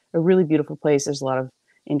is a really beautiful place. There's a lot of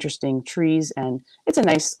interesting trees, and it's a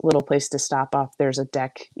nice little place to stop off. There's a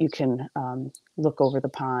deck. You can look over the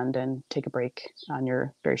pond and take a break on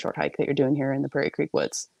your very short hike that you're doing here in the Prairie Creek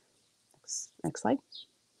Woods. Next slide.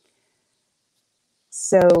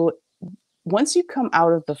 So once you come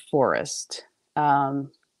out of the forest,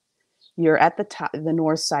 you're at the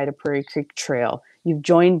north side of Prairie Creek Trail. You've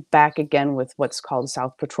joined back again with what's called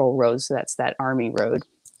South Patrol Road. So that's that Army road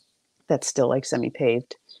that's still like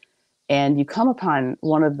semi-paved. And you come upon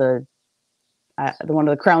one of the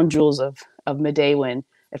crown jewels of Midewin.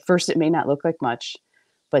 At first, it may not look like much,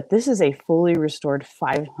 but this is a fully restored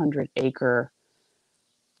 500-acre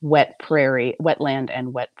wetland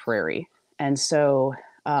and wet prairie. And so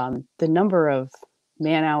the number of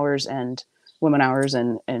man hours and women hours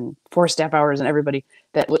and forest staff hours and everybody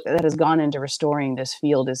that has gone into restoring this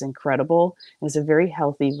field is incredible. It's a very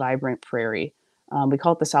healthy, vibrant prairie. We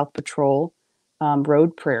call it the South Patrol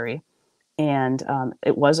Road Prairie. And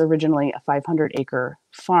it was originally a 500-acre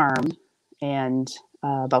farm, and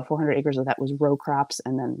about 400 acres of that was row crops,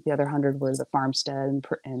 and then the other 100 was the farmstead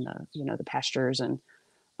and the pastures, and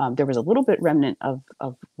there was a little bit remnant of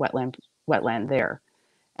wetland there.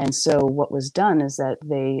 And so what was done is that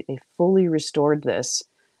they fully restored this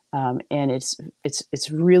And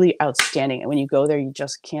it's really outstanding. And when you go there, you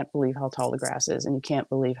just can't believe how tall the grass is, and you can't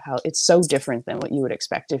believe how it's so different than what you would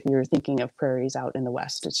expect if you're thinking of prairies out in the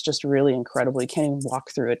West. It's just really incredible. You can't even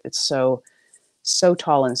walk through it. It's so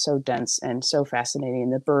tall and so dense and so fascinating.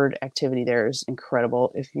 And the bird activity there is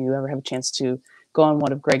incredible. If you ever have a chance to go on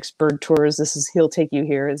one of Greg's bird tours, he'll take you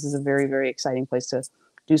here. This is a very, very exciting place to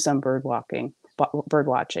do some bird watching.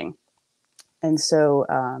 And so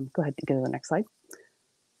go ahead and go to the next slide.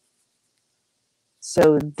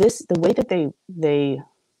 So the way that they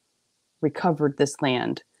recovered this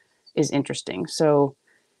land is interesting. So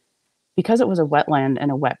because it was a wetland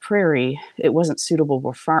and a wet prairie, it wasn't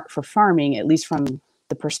suitable for farming, at least from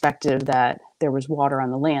the perspective that there was water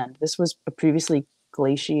on the land. This was a previously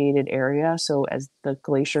glaciated area. So as the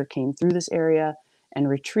glacier came through this area and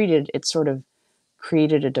retreated, it sort of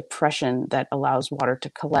created a depression that allows water to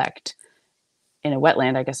collect. In a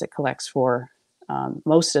wetland, I guess it collects for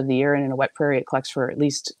most of the year, and in a wet prairie, it collects for at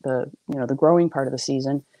least the growing part of the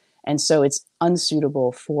season, and so it's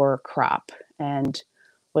unsuitable for crop. And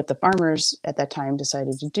what the farmers at that time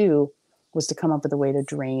decided to do was to come up with a way to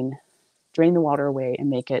drain the water away and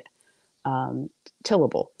make it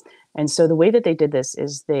tillable. And so the way that they did this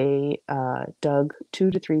is they dug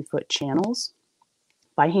 2 to 3 foot channels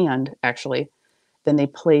by hand, actually. Then they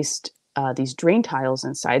placed these drain tiles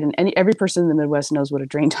inside, and every person in the Midwest knows what a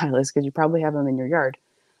drain tile is because you probably have them in your yard.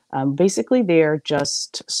 Basically, they are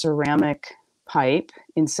just ceramic pipe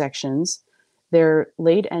in sections. They're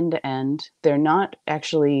laid end to end. They're not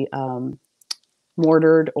actually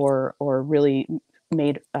mortared or really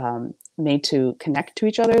made to connect to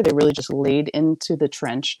each other. They're really just laid into the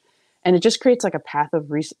trench, and it just creates like a path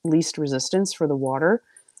of least resistance for the water.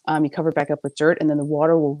 You cover it back up with dirt, and then the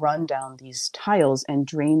water will run down these tiles and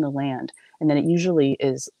drain the land. And then it usually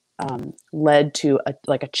is led to a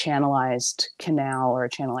channelized canal or a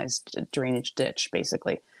channelized drainage ditch,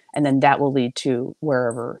 basically. And then that will lead to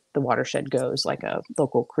wherever the watershed goes, like a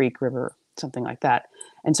local creek, river, something like that.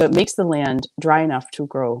 And so it makes the land dry enough to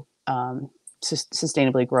grow,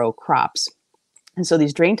 sustainably grow crops. And so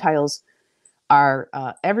these drain tiles are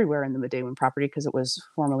everywhere in the Midewin property because it was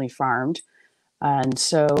formerly farmed. And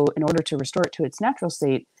so in order to restore it to its natural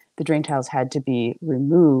state, the drain tiles had to be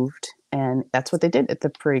removed. And that's what they did at the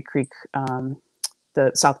Prairie Creek,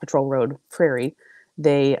 the South Patrol Road Prairie.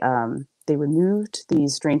 They removed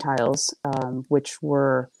these drain tiles, which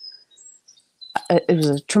were, it was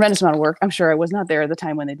a tremendous amount of work. I'm sure I was not there at the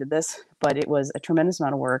time when they did this, but it was a tremendous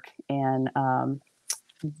amount of work. And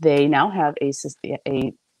they now have a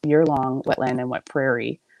year-long wetland and wet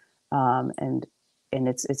prairie. And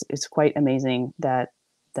it's quite amazing that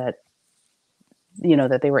that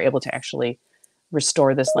they were able to actually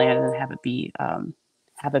restore this land and have it be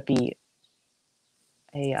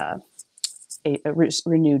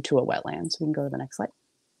renewed to a wetland. So we can go to the next slide.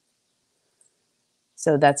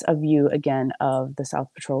 So that's a view again of the South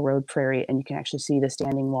Patrol Road Prairie, and you can actually see the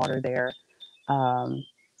standing water there,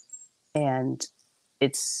 and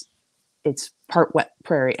it's part wet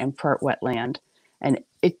prairie and part wetland. And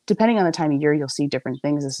depending on the time of year, you'll see different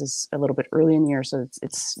things. This is a little bit early in the year, so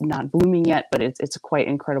it's not blooming yet, but it's a quite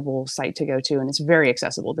incredible site to go to, and it's very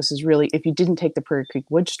accessible. This is really, if you didn't take the Prairie Creek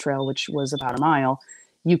Woods Trail, which was about a mile,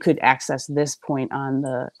 you could access this point on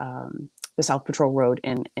the South Patrol Road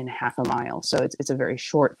in half a mile. So it's a very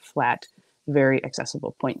short, flat, very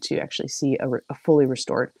accessible point to actually see a fully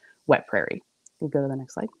restored wet prairie. We'll go to the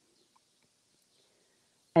next slide.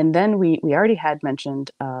 And then we already had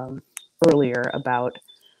mentioned earlier about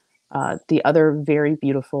the other very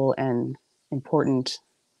beautiful and important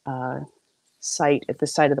site at the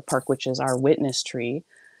side of the park, which is our witness tree,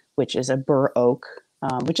 which is a bur oak,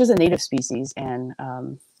 which is a native species and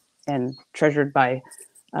treasured by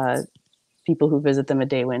people who visit the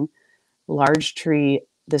Midewin. Large tree.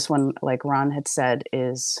 This one, like Ron had said,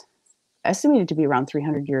 is estimated to be around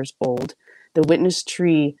 300 years old. The witness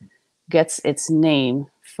tree gets its name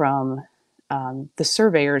from the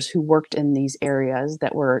surveyors who worked in these areas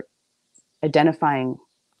that were identifying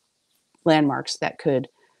landmarks that could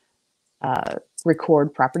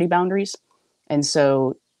record property boundaries. And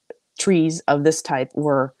so trees of this type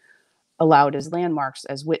were allowed as landmarks,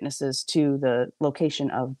 as witnesses to the location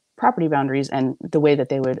of property boundaries and the way that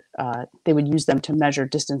they would use them to measure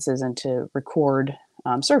distances and to record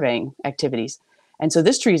surveying activities. And so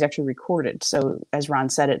this tree is actually recorded. So as Ron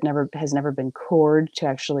said, it has never been cored to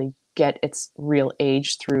actually get its real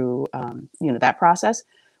age through that process.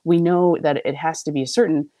 We know that it has to be a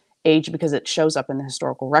certain age because it shows up in the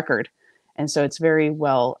historical record. And so it's very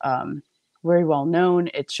well known.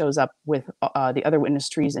 It shows up with the other witness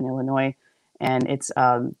trees in Illinois And it's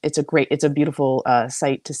a beautiful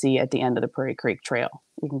sight to see at the end of the Prairie Creek Trail.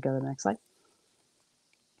 You can go to the next slide.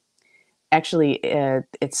 Actually,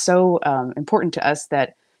 it's so important to us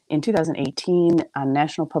that in 2018 on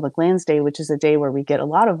National Public Lands Day, which is a day where we get a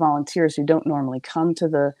lot of volunteers who don't normally come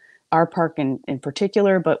to our park in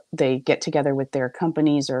particular, but they get together with their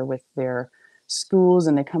companies or with their schools,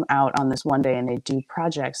 and they come out on this one day and they do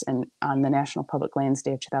projects. And on the National Public Lands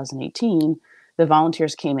Day of 2018, the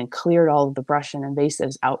volunteers came and cleared all of the brush and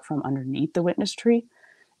invasives out from underneath the witness tree,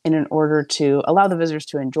 and in order to allow the visitors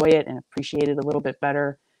to enjoy it and appreciate it a little bit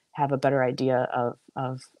better, have a better idea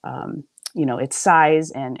of its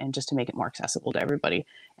size, and just to make it more accessible to everybody,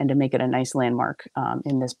 and to make it a nice landmark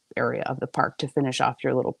in this area of the park. To finish off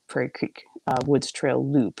your little Prairie Creek Woods Trail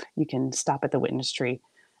loop, you can stop at the witness tree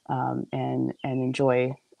and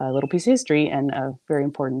enjoy a little piece of history and a very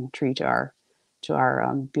important tree to our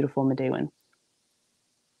beautiful Midewin.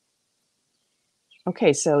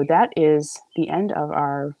 Okay, so that is the end of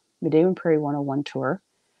our Midewin Prairie 101 tour,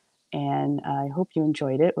 and I hope you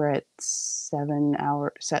enjoyed it. We're at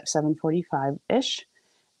 7:45-ish,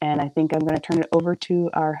 and I think I'm going to turn it over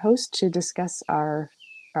to our host to discuss our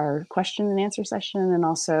question and answer session, and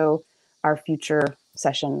also our future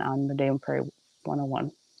session on Midewin Prairie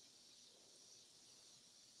 101.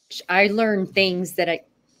 I learned things that I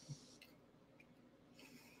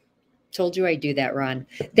told you I do that, Ron.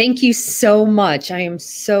 Thank you so much. I am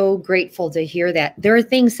so grateful to hear that. There are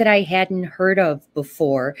things that I hadn't heard of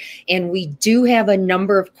before, and we do have a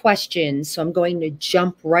number of questions, so I'm going to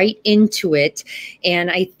jump right into it.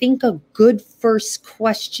 And I think a good first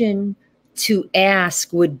question to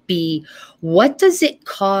ask would be, what does it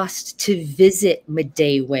cost to visit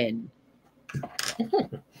Midewin?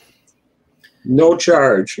 No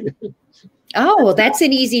charge. Oh, well, that's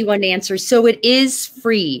an easy one to answer. So it is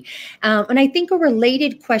free. And I think a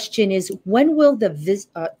related question is, when will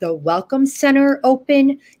the Welcome Center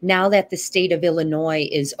open now that the state of Illinois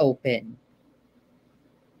is open?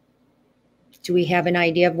 Do we have an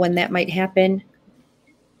idea of when that might happen?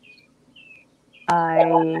 I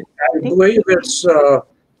believe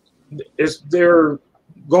they're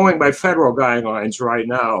going by federal guidelines right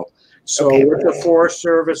now. So okay, with the Forest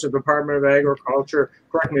Service, the Department of Agriculture,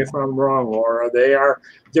 correct me if I'm wrong, Laura, they are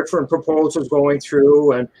different proposals going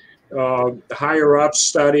through, and higher ups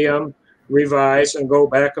study them, revise, and go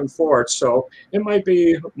back and forth. So it might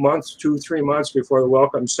be a month, 2-3 months before the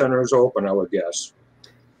Welcome Center is open, I would guess.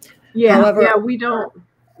 Yeah, however, we don't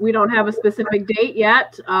have a specific date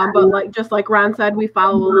yet, but just like Ron said, we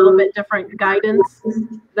follow a little bit different guidance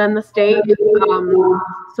than the state.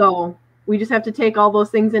 So we just have to take all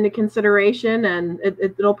those things into consideration, and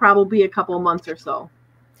it'll probably be a couple of months or so.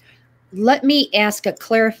 Let me ask a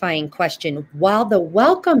clarifying question. While the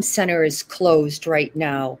Welcome Center is closed right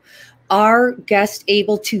now, are guests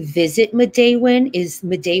able to visit Midewin? Is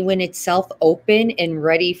Midewin itself open and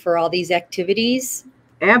ready for all these activities?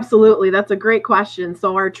 Absolutely. That's a great question.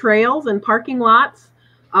 So our trails and parking lots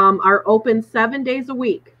are open 7 days a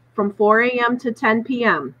week from 4 a.m. to 10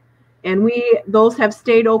 p.m. And those have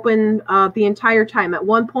stayed open the entire time. At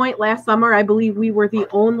one point last summer, I believe we were the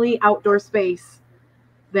only outdoor space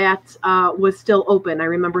that was still open. I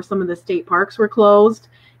remember some of the state parks were closed,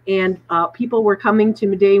 and people were coming to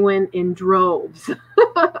Midewin in droves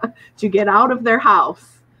to get out of their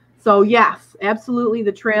house. So yes, absolutely,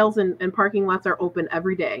 the trails and parking lots are open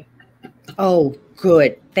every day. Oh,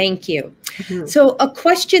 good. Thank you. Mm-hmm. So a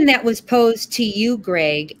question that was posed to you,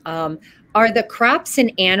 Greg, are the crops and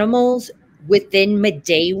animals within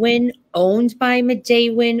Midewin owned by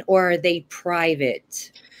Midewin, or are they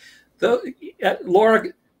private? Laura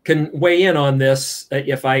can weigh in on this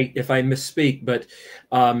if I misspeak, but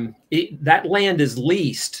that land is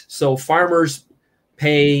leased. So farmers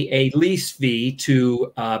pay a lease fee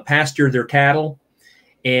to pasture their cattle,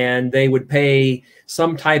 and they would pay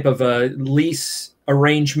some type of a lease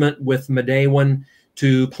arrangement with Midewin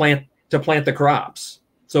to plant the crops.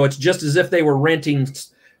 So it's just as if they were renting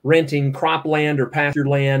cropland or pasture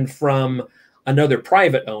land from another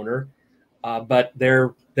private owner, but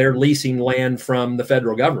they're leasing land from the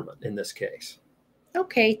federal government in this case.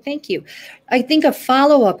 Okay, thank you. I think a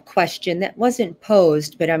follow-up question that wasn't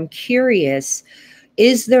posed, but I'm curious,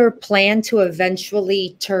 is there a plan to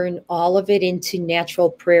eventually turn all of it into natural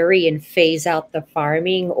prairie and phase out the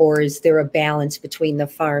farming, or is there a balance between the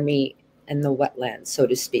farming and the wetlands, so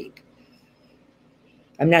to speak?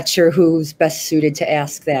 I'm not sure who's best suited to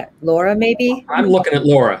ask that. Laura, maybe? I'm looking at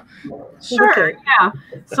Laura. Sure, okay. Yeah.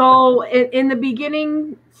 So in the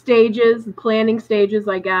beginning stages, planning stages,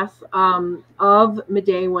 I guess, of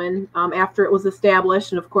Midewin, after it was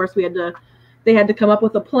established, and of course we had to they had to come up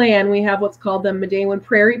with a plan. We have what's called the Midewin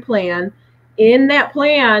Prairie Plan. In that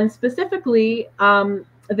plan, specifically,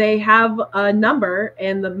 they have a number,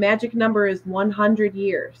 and the magic number is 100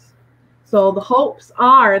 years. So the hopes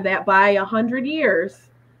are that by 100 years,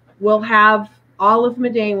 we'll have all of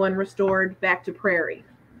Midewin restored back to prairie.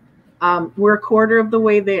 We're a quarter of the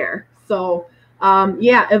way there. So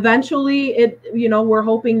yeah, eventually we're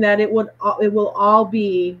hoping that it will all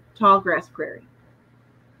be tallgrass prairie.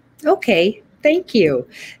 Okay, thank you.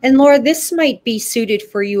 And Laura, this might be suited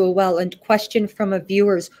for you as well. And question from a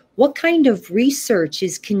viewer's, what kind of research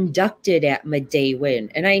is conducted at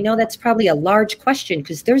Midewin? And I know that's probably a large question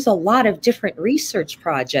because there's a lot of different research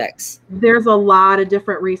projects. There's a lot of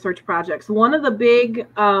different research projects. One of the big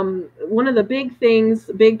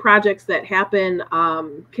projects that happen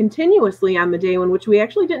continuously on Midewin, which we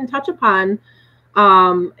actually didn't touch upon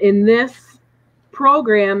in this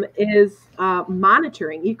program, is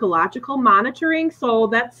monitoring, ecological monitoring. So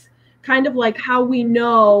that's kind of like how we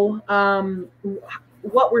know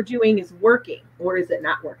what we're doing is working or is it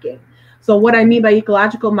not working. So what I mean by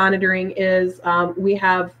ecological monitoring is we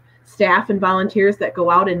have staff and volunteers that go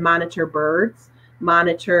out and monitor birds,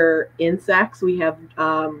 monitor insects. We have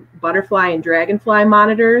butterfly and dragonfly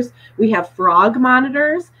monitors. We have frog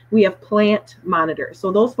monitors. We have plant monitors.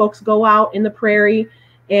 So those folks go out in the prairie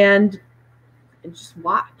and just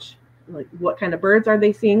watch. Like, what kind of birds are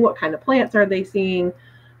they seeing? What kind of plants are they seeing?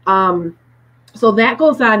 So that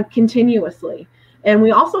goes on continuously. And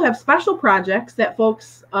we also have special projects that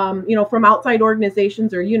folks, from outside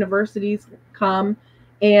organizations or universities come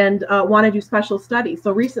and want to do special studies.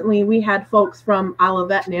 So recently we had folks from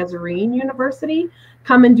Olivet Nazarene University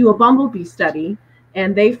come and do a bumblebee study.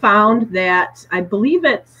 And they found that, I believe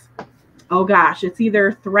it's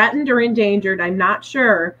either threatened or endangered. I'm not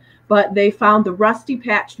sure. But they found the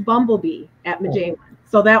rusty-patched bumblebee at Midewin.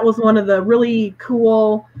 So that was one of the really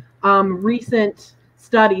cool recent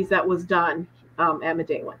studies that was done at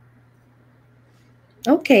Midewin.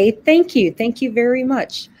 Okay, thank you. Thank you very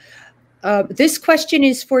much. This question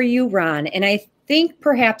is for you, Ron, and I think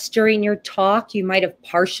perhaps during your talk you might have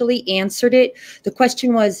partially answered it. The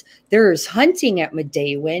question was, there's hunting at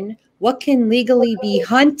Midewin. What can legally be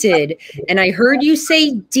hunted? And I heard you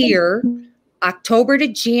say deer, October to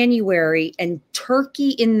January, and turkey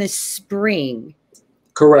in the spring.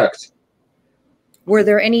 Correct. Were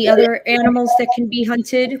there any other animals that can be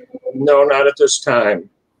hunted? No, not at this time.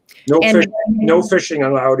 No fishing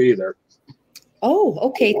allowed either. Oh,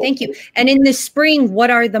 okay. Thank you. And in the spring,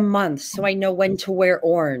 what are the months so I know when to wear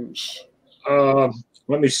orange?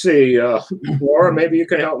 Let me see. Laura, maybe you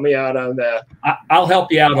can help me out on that. I'll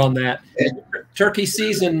help you out on that. Turkey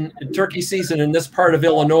season in this part of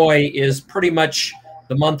Illinois is pretty much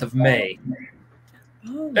the month of May.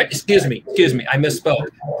 Oh. Excuse me, I misspoke.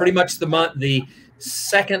 Pretty much the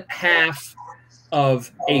second half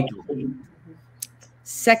of April.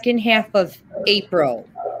 Second half of April.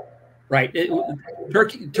 Right.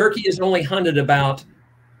 Turkey is only hunted about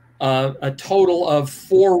a total of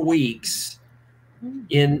 4 weeks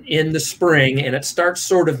in the spring, and it starts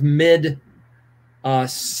sort of mid-April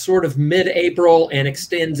and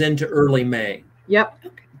extends into early May. Yep.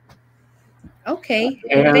 Okay.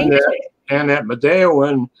 And at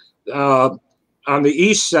Midewin, on the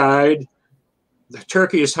east side, the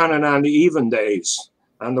turkey is hunted on the even days.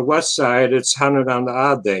 On the west side, it's hunted on the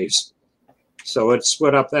odd days. So it's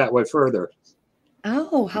split up that way further.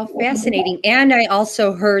 Oh, how fascinating. And I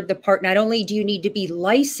also heard the part, not only do you need to be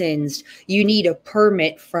licensed, you need a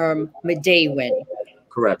permit from Midewin.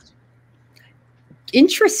 Correct.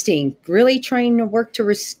 Interesting. Really trying to work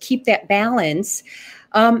to keep that balance.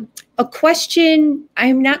 A question,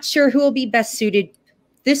 I'm not sure who will be best suited.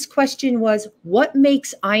 This question was, what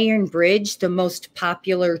makes Iron Bridge the most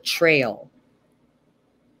popular trail?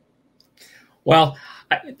 Well,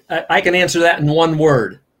 I can answer that in one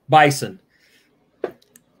word: bison.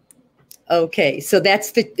 Okay, so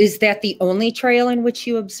is that the only trail in which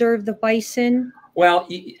you observe the bison? Well,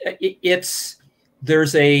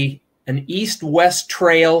 there's an east-west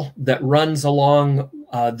trail that runs along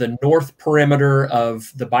the north perimeter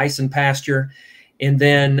of the bison pasture, and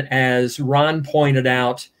then, as Ron pointed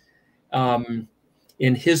out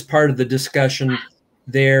in his part of the discussion,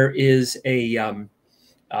 there is a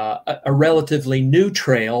relatively new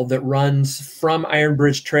trail that runs from Iron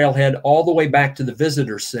Bridge Trailhead all the way back to the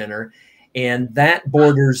visitor center, and that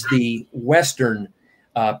borders the western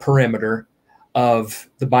perimeter of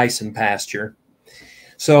the bison pasture.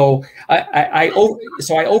 So I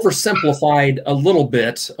oversimplified a little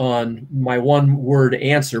bit on my one-word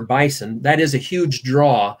answer, bison. That is a huge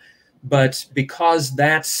draw, but because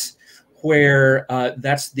that's where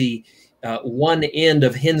that's the one end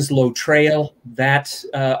of Henslow Trail. That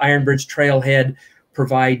Iron Bridge Trailhead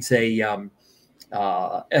provides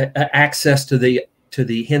access to the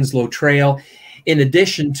Henslow Trail. In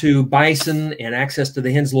addition to bison and access to the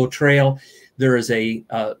Henslow Trail, there is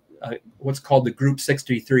what's called the Group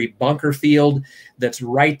 63 bunker field that's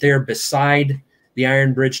right there beside the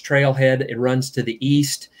Iron Bridge Trailhead. It runs to the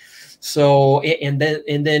east. So, and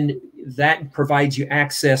then that provides you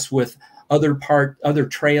access with other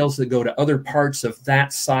trails that go to other parts of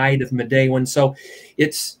that side of Midewin. So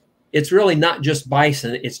it's really not just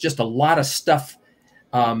bison. It's just a lot of stuff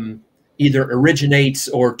either originates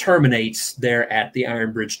or terminates there at the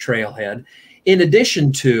Iron Bridge Trailhead. In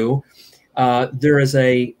addition to, there is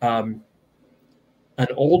an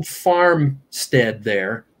old farmstead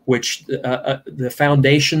there, which the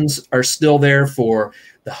foundations are still there for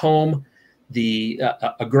the home,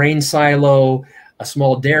 a grain silo, a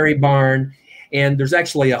small dairy barn, and there's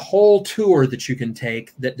actually a whole tour that you can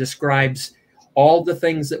take that describes all the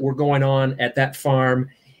things that were going on at that farm,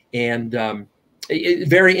 and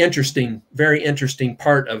very interesting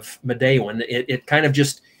part of Midewin. It kind of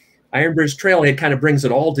just, Iron Bridge Trailhead kind of brings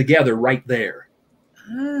it all together right there.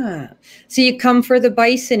 So you come for the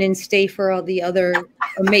bison and stay for all the other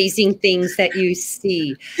amazing things that you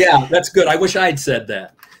see. Yeah, that's good. I wish I'd said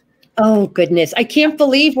that. Oh, goodness. I can't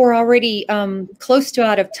believe we're already close to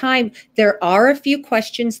out of time. There are a few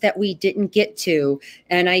questions that we didn't get to,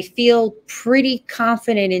 and I feel pretty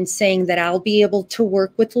confident in saying that I'll be able to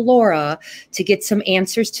work with Laura to get some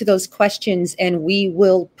answers to those questions, and we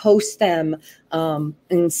will post them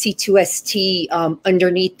in C2ST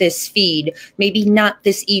underneath this feed. Maybe not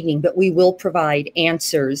this evening, but we will provide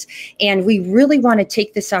answers. And we really want to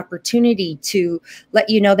take this opportunity to let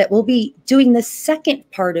you know that we'll be doing the second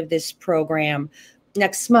part of this program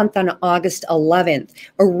next month on August 11th.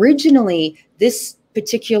 Originally, this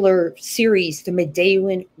particular series, the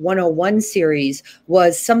Midewin 101 series,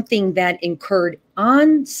 was something that incurred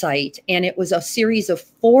on site, and it was a series of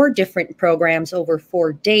 4 different programs over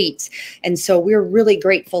 4 dates. And so we're really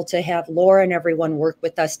grateful to have Laura and everyone work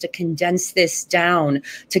with us to condense this down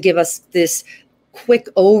to give us this quick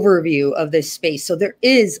overview of this space. So there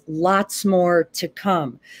is lots more to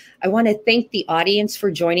come. I want to thank the audience for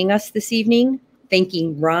joining us this evening,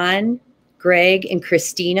 thanking Ron, Greg, and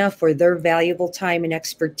Christina for their valuable time and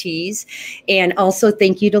expertise. And also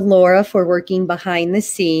thank you to Laura for working behind the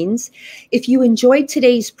scenes. If you enjoyed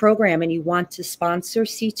today's program and you want to sponsor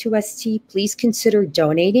C2ST, please consider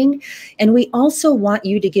donating. And we also want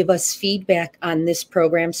you to give us feedback on this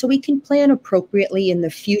program so we can plan appropriately in the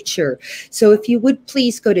future. So if you would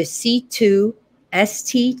please go to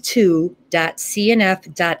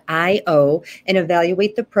c2st2.cnf.io and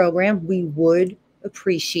evaluate the program, we would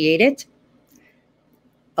appreciate it.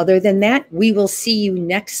 Other than that, we will see you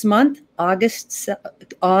next month, August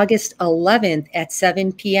 11th at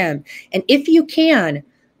 7 p.m. And if you can,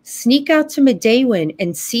 sneak out to Midewin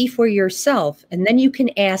and see for yourself, and then you can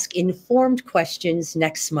ask informed questions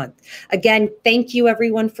next month. Again, thank you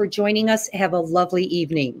everyone for joining us. Have a lovely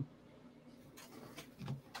evening.